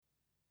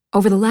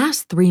Over the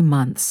last 3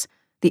 months,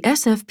 the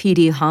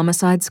SFPD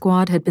homicide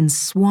squad had been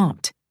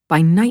swamped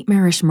by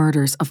nightmarish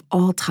murders of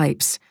all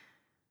types.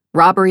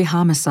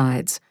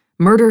 Robbery-homicides,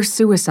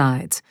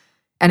 murder-suicides,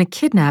 and a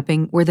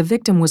kidnapping where the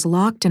victim was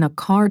locked in a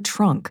car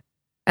trunk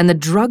and the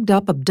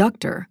drugged-up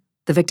abductor,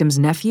 the victim's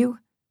nephew,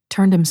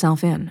 turned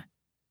himself in.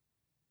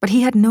 But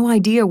he had no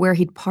idea where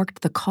he'd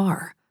parked the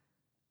car.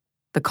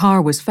 The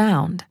car was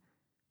found,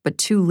 but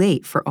too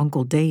late for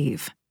Uncle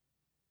Dave.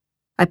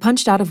 I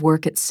punched out of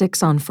work at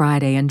 6 on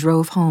Friday and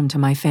drove home to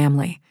my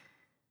family.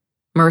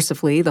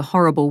 Mercifully, the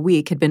horrible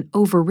week had been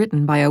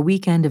overwritten by a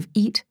weekend of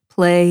eat,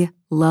 play,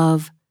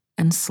 love,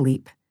 and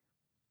sleep.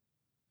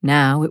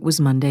 Now it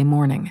was Monday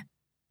morning.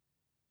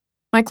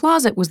 My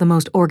closet was the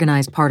most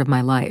organized part of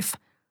my life.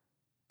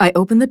 I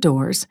opened the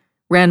doors,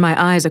 ran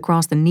my eyes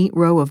across the neat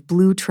row of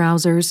blue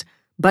trousers,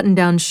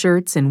 button-down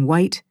shirts in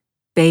white,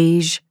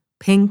 beige,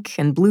 pink,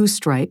 and blue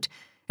striped,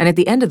 and at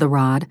the end of the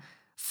rod,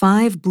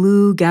 5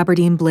 blue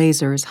gabardine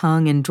blazers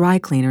hung in dry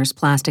cleaners'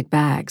 plastic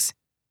bags.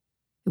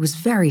 It was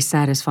very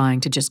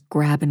satisfying to just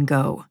grab and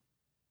go.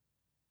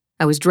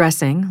 I was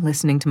dressing,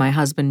 listening to my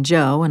husband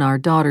Joe and our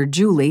daughter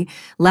Julie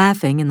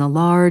laughing in the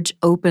large,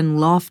 open,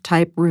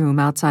 loft-type room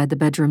outside the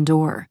bedroom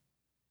door.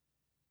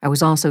 I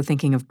was also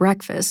thinking of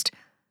breakfast,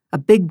 a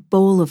big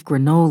bowl of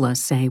granola,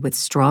 say, with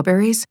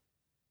strawberries,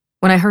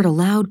 when I heard a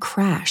loud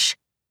crash,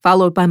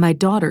 followed by my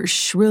daughter's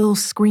shrill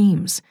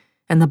screams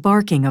and the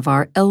barking of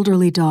our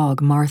elderly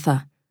dog,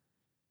 Martha.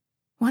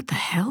 What the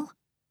hell?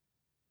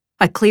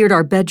 I cleared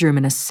our bedroom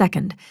in a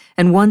second,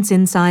 and once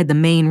inside the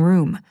main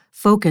room,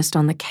 focused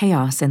on the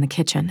chaos in the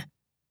kitchen.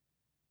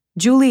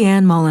 Julie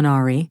Ann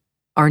Molinari,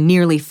 our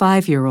nearly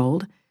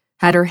 5-year-old,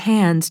 had her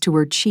hands to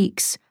her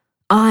cheeks,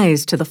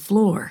 eyes to the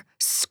floor,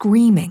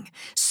 screaming,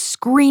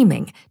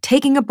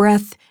 taking a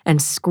breath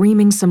and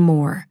screaming some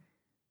more.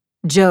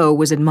 Joe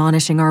was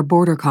admonishing our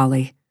border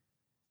collie.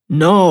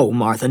 "No,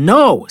 Martha,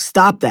 no!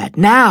 Stop that,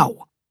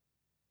 now!"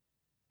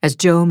 As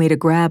Joe made a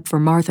grab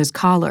for Martha's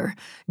collar,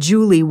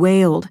 Julie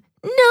wailed,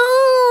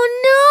 "No,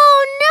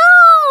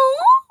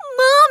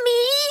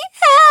 Mommy,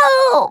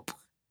 help!"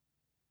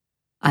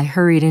 I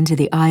hurried into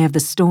the eye of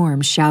the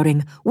storm,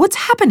 shouting, "What's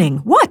happening?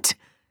 What?"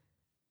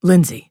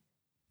 "Lindsay,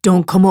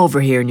 don't come over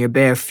here in your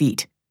bare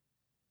feet."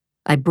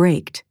 I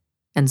braked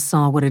and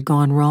saw what had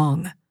gone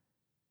wrong.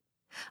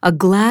 A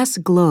glass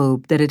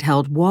globe that had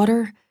held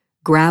water,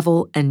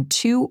 gravel, and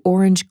 2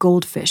 orange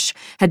goldfish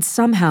had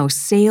somehow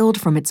sailed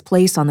from its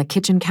place on the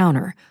kitchen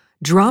counter,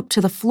 dropped to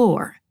the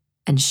floor,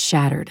 and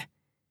shattered.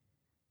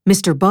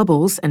 Mr.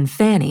 Bubbles and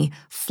Fanny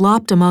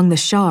flopped among the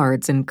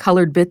shards and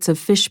colored bits of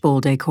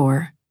fishbowl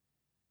decor.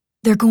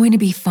 "They're going to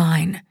be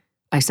fine,"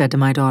 I said to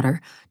my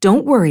daughter.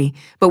 "Don't worry,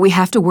 but we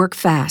have to work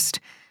fast.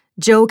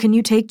 Joe, can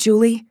you take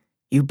Julie?"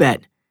 "You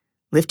bet.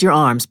 Lift your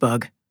arms,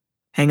 Bug.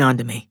 Hang on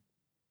to me."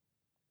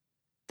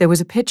 There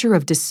was a pitcher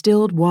of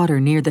distilled water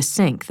near the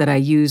sink that I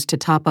used to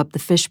top up the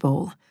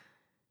fishbowl.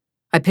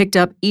 I picked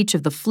up each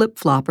of the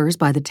flip-floppers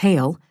by the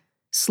tail,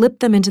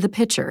 slipped them into the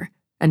pitcher,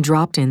 and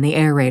dropped in the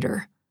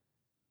aerator.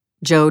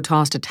 Joe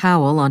tossed a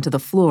towel onto the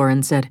floor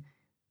and said,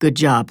 "Good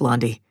job,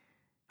 Blondie.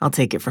 I'll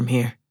take it from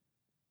here."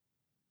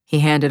 He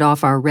handed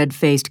off our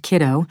red-faced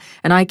kiddo,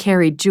 and I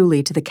carried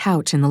Julie to the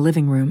couch in the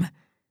living room.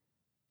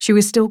 She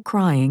was still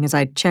crying as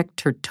I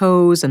checked her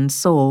toes and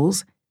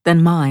soles,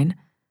 then mine,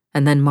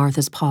 and then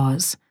Martha's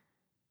paws.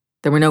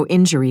 There were no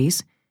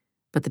injuries,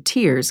 but the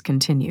tears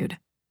continued.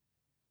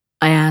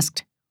 I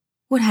asked,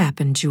 "What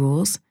happened,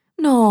 Jules?"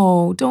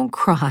 "No, don't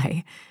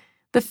cry.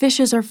 The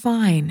fishes are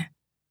fine.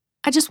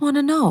 I just want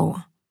to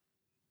know."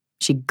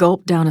 She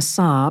gulped down a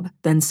sob,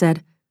 then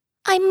said,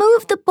 "I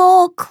moved the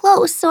bowl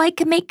close so I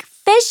could make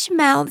fish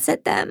mouths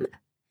at them,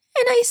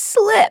 and I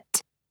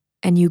slipped."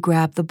 "And you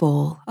grabbed the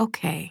bowl.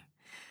 Okay.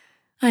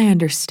 I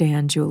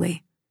understand,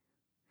 Julie.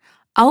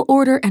 I'll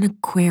order an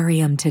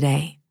aquarium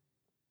today.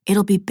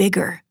 It'll be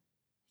bigger."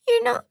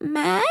 "You're not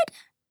mad?"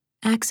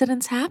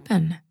 "Accidents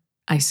happen,"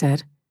 I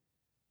said.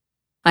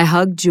 I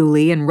hugged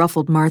Julie and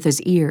ruffled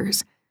Martha's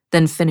ears,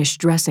 then finished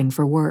dressing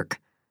for work.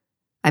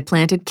 I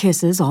planted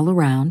kisses all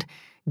around,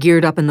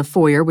 geared up in the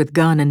foyer with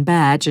gun and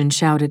badge, and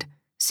shouted,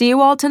 "See you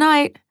all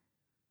tonight."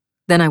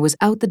 Then I was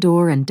out the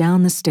door and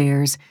down the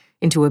stairs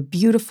into a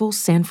beautiful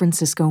San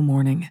Francisco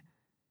morning.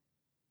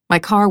 My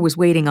car was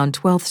waiting on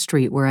 12th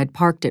Street where I'd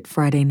parked it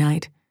Friday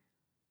night.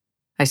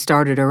 I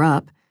started her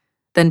up,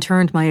 then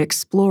turned my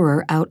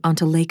Explorer out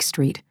onto Lake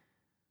Street.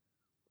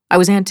 I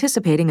was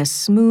anticipating a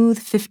smooth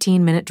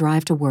 15-minute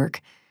drive to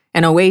work,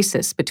 an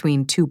oasis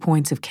between 2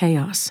 points of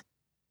chaos.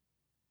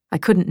 I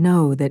couldn't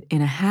know that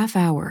in a half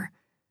hour,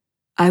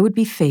 I would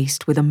be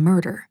faced with a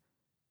murder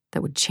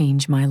that would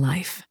change my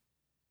life.